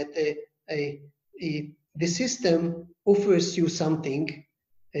the system offers you something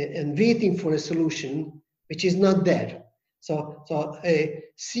and waiting for a solution which is not there. So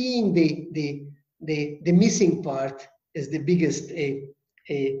seeing the missing part is the biggest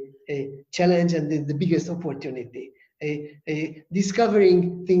challenge and the biggest opportunity.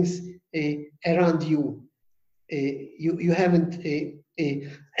 Discovering things around you, you haven't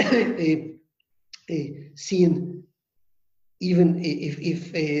seen, even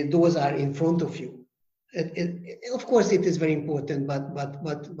if those are in front of you. Of course, it is very important,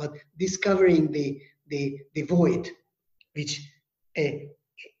 but discovering the void, which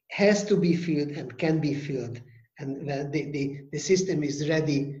has to be filled and can be filled, and the system is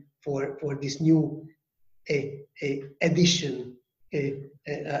ready for this new addition.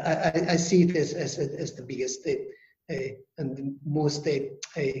 I see it as the biggest and the most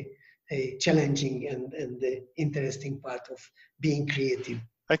challenging and interesting part of being creative.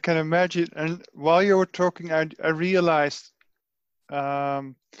 I can imagine. And while you were talking, I realized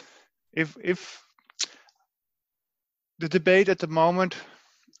if the debate at the moment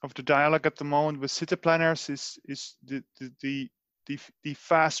of the dialogue at the moment with city planners is the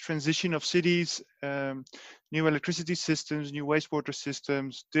fast transition of cities, new electricity systems, new wastewater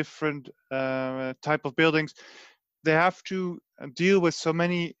systems, different type of buildings. They have to deal with so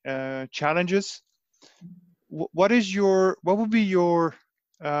many challenges. What would be your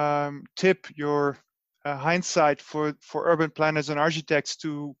tip, your hindsight for urban planners and architects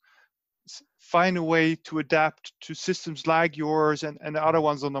to find a way to adapt to systems like yours and other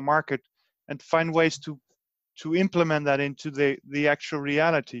ones on the market, and find ways to implement that into the actual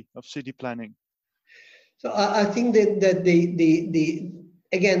reality of city planning? So I think that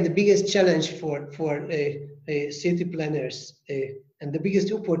again, the biggest challenge for city planners and the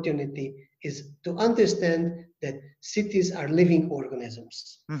biggest opportunity is to understand that cities are living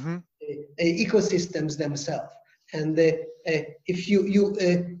organisms. Mm-hmm. ecosystems themselves. And if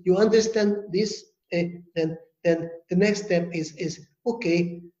you understand this, then the next step is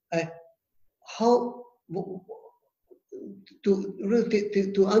okay. How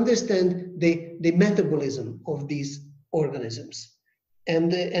to understand the metabolism of these organisms,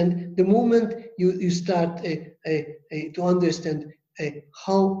 and the moment you start to understand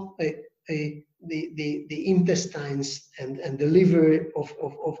how the intestines and the liver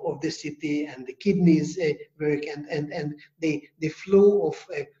of the city and the kidneys work, and the flow of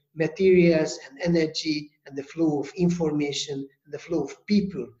materials and energy, and the flow of information and the flow of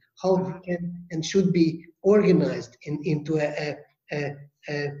people, how it can and should be organized into a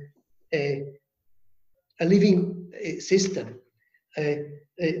living system.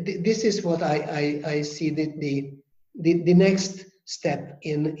 This is what I see the next step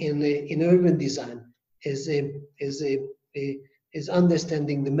in urban design is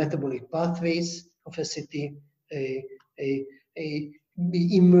understanding the metabolic pathways of a city,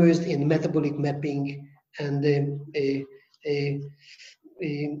 be immersed in metabolic mapping, and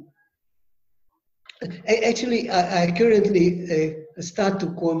actually, I currently start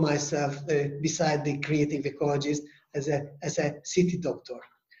to call myself, beside the creative ecologist, as a city doctor.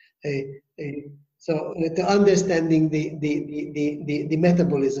 So to understanding the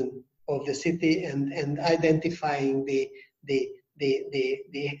metabolism of the city, and identifying the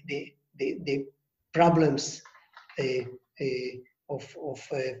problems of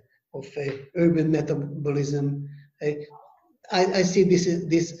urban metabolism. I see this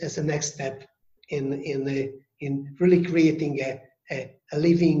as a next step in really creating a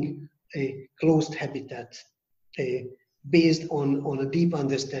living closed habitat based on a deep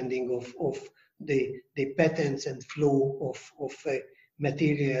understanding of the patterns and flow of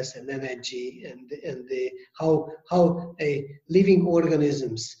materials and energy, and how living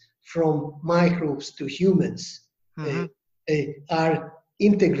organisms from microbes to humans are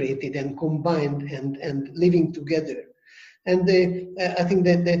integrated and combined and living together. And I think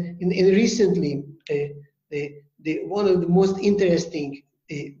that recently, one of the most interesting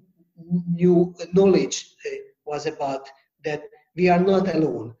new knowledge was about that we are not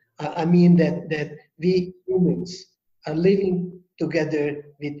alone. I mean that we humans are living together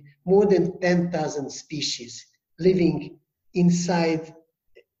with more than 10,000 species living inside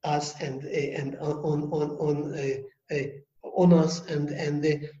us and on us, and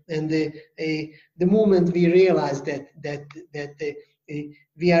the moment we realize that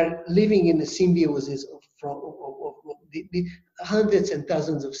we are living in a symbiosis of the hundreds and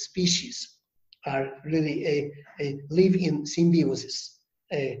thousands of species are really live in symbiosis,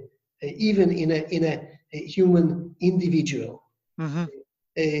 even in a human individual.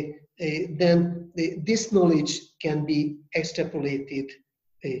 Then this knowledge can be extrapolated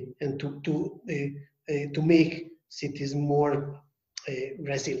and to make cities more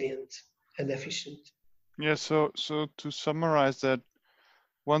resilient and efficient. Yeah, so to summarize that,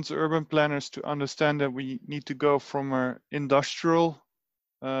 once urban planners to understand that we need to go from an industrial,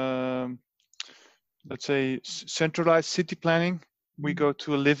 let's say, centralized city planning, we go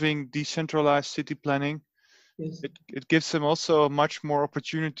to a living, decentralized city planning. Yes. It gives them also much more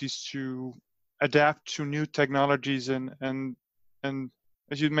opportunities to adapt to new technologies and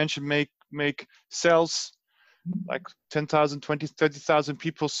as you mentioned, make cells like 10,000, 20, 30,000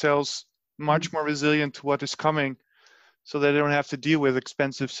 people cells much more resilient to what is coming, so they don't have to deal with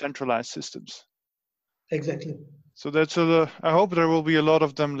expensive centralized systems. Exactly. So that's I hope there will be a lot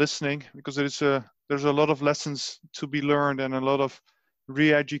of them listening, because there's a lot of lessons to be learned and a lot of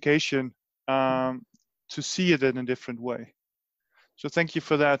re-education to see it in a different way. So thank you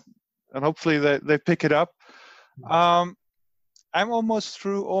for that, and hopefully they pick it up. I'm almost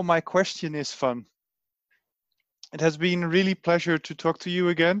through all my question is fun. It has been a really pleasure to talk to you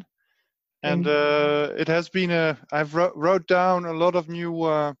again. And it has been I've wrote down a lot of new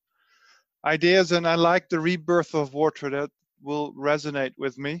ideas, and I like the rebirth of water. That will resonate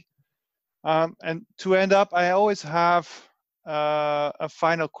with me. And to end up, I always have a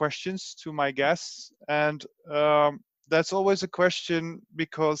final questions to my guests. And that's always a question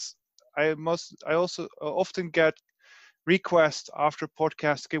because I also often get requests after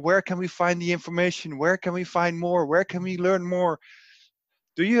podcasts. Okay, where can we find the information? Where can we find more? Where can we learn more?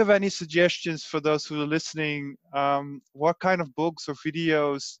 Do you have any suggestions for those who are listening? What kind of books or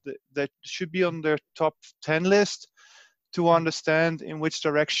videos that should be on their top 10 list to understand in which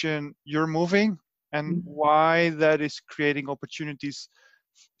direction you're moving and why that is creating opportunities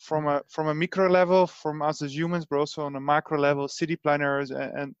from a micro level, from us as humans, but also on a macro level, city planners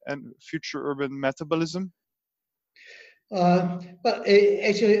and future urban metabolism? But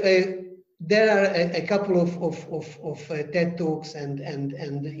actually, there are a couple of TED Talks and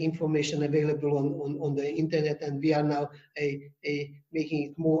information available on the internet, and we are now making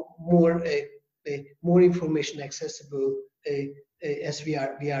it more information accessible as we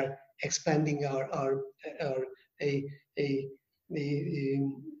are expanding our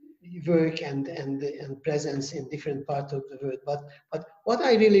work and presence in different parts of the world. But what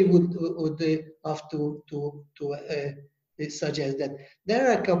I really would love to suggest that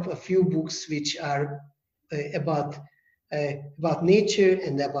there are a few books which are about nature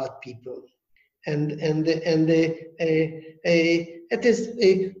and about people, and it is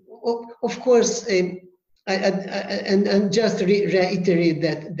of course and just reiterate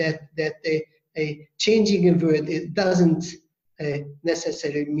that changing a world, it doesn't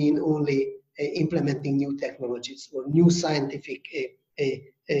necessarily mean only implementing new technologies or new scientific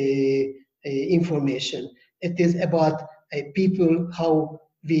information. It is about people, how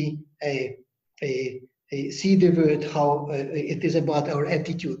we see the world, how it is about our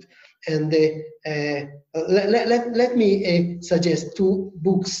attitude. And let me suggest two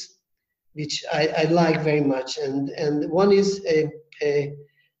books which I like very much, and one is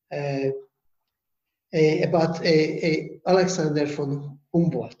about Alexander von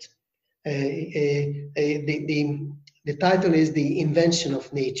Humboldt. The title is The Invention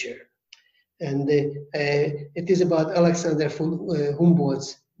of Nature, and it is about Alexander von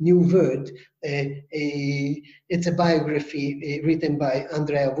Humboldt's New World. It's a biography written by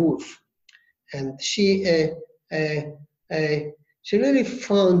Andrea Wolf, and she really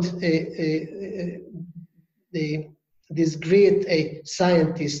found this great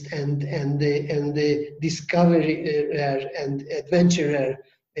scientist and discoverer and adventurer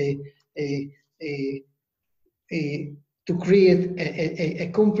to create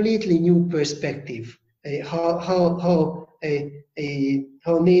a completely new perspective, how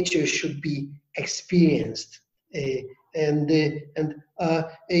nature should be experienced, and it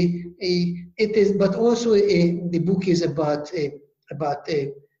is. But also the book is about a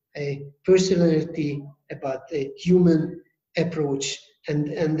personality, about a human approach,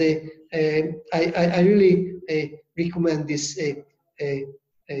 and I really recommend this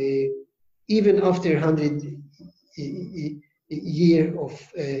even after 100 year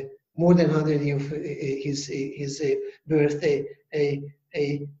of more than 100 years of his birth.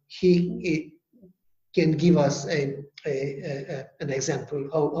 He can give us an example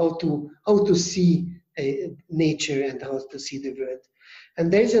how to see nature and how to see the world. And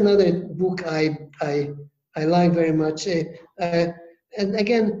there is another book I like very much, and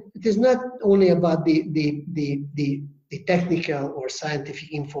again, it is not only about the technical or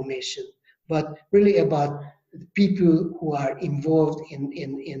scientific information, but really about people who are involved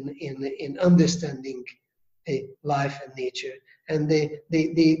in understanding life and nature. And the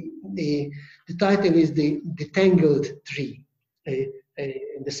title is the Tangled Tree.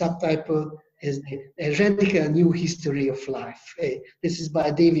 The subtitle is A Radical New History of Life. This is by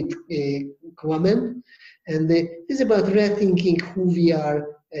David Quammen, and it's about rethinking who we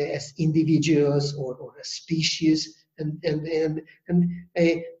are as individuals or as species, and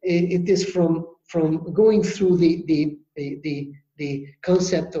it is from going through the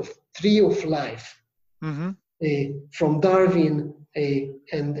concept of tree of life, from Darwin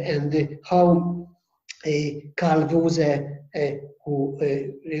and how Carl Woese, who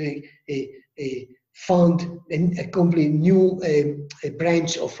really found a completely new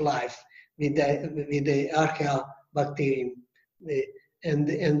branch of life with the Archaeobacterium,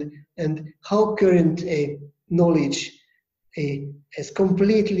 and how current knowledge is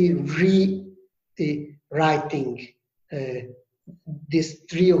completely rewriting this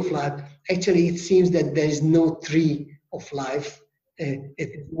tree of life. Actually, it seems that there is no tree of life. It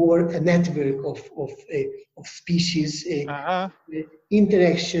is more a network of species,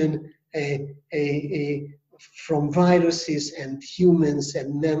 interaction from viruses and humans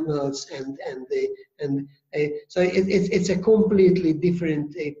and mammals, and so it's a completely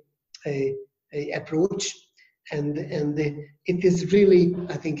different approach, and it is really,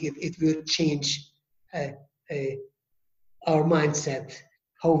 I think it will change our mindset,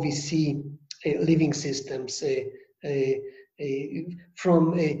 how we see living systems,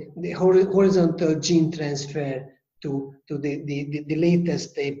 from the horizontal gene transfer to the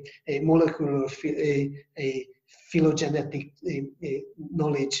latest molecular phylogenetic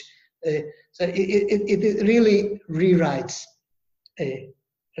knowledge. So it really rewrites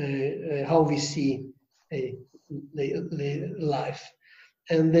how we see the life.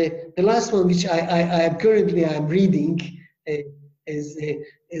 And the last one, which I am currently reading,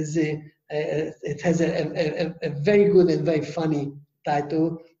 is it has a very good and very funny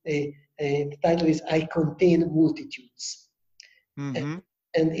title. The title is "I Contain Multitudes," and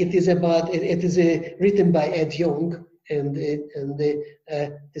it is about it is written by Ed Yong, and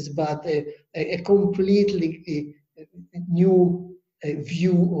it's about a completely new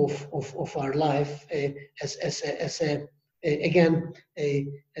view of our life as a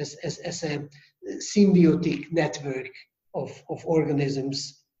symbiotic network of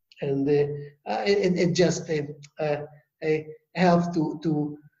organisms. And it just helps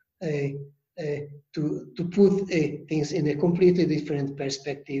to put things in a completely different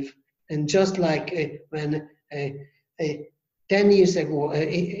perspective. And just like when 10 years ago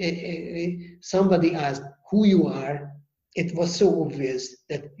somebody asked who you are, it was so obvious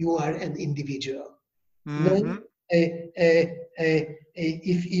that you are an individual. Then,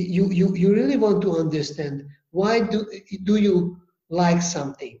 if you really want to understand why do you like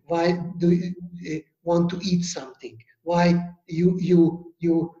something, why do you want to eat something, why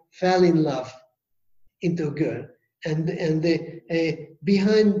you fell in love into a girl, and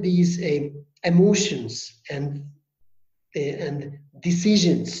behind these emotions and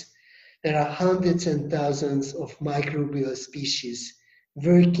decisions, there are hundreds and thousands of microbial species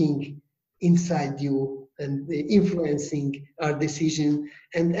working inside you and influencing our decision.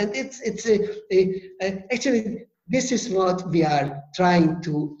 And it's actually, this is what we are trying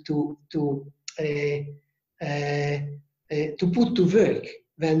to put to work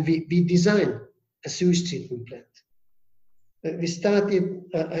when we design a sewage treatment plant. We started,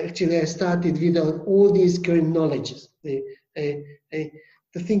 actually I started without all these current knowledges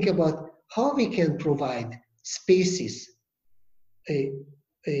to think about how we can provide spaces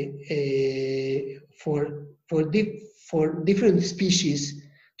for different species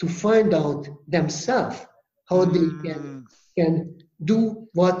to find out themselves how they can do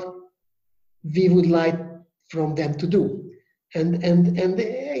what we would like from them to do. And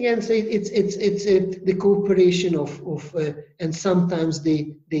again, so it's the cooperation of and sometimes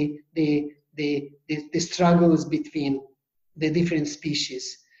the struggles between the different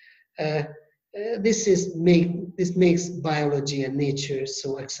species. This makes biology and nature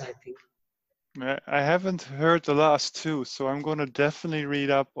so exciting. I haven't heard the last two, so I'm going to definitely read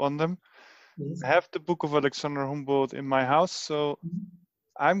up on them. Yes. I have the book of Alexander Humboldt in my house, so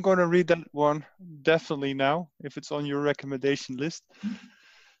I'm going to read that one definitely now, if it's on your recommendation list.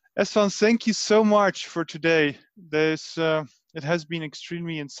 István, thank you so much for today. It has been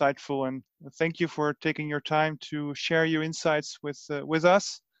extremely insightful, and thank you for taking your time to share your insights with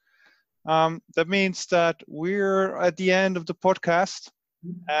us. That means that we're at the end of the podcast,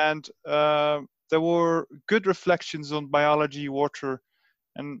 and there were good reflections on biology, water,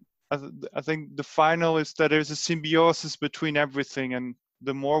 and I think the final is that there's a symbiosis between everything, and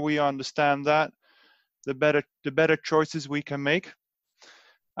the more we understand that, the better choices we can make.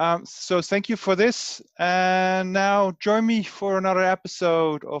 So thank you for this, and now join me for another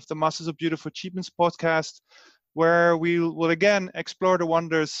episode of the Masters of Beautiful Achievements podcast, where we will again explore the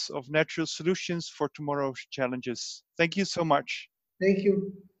wonders of natural solutions for tomorrow's challenges. Thank you so much. Thank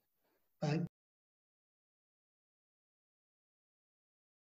you. Bye.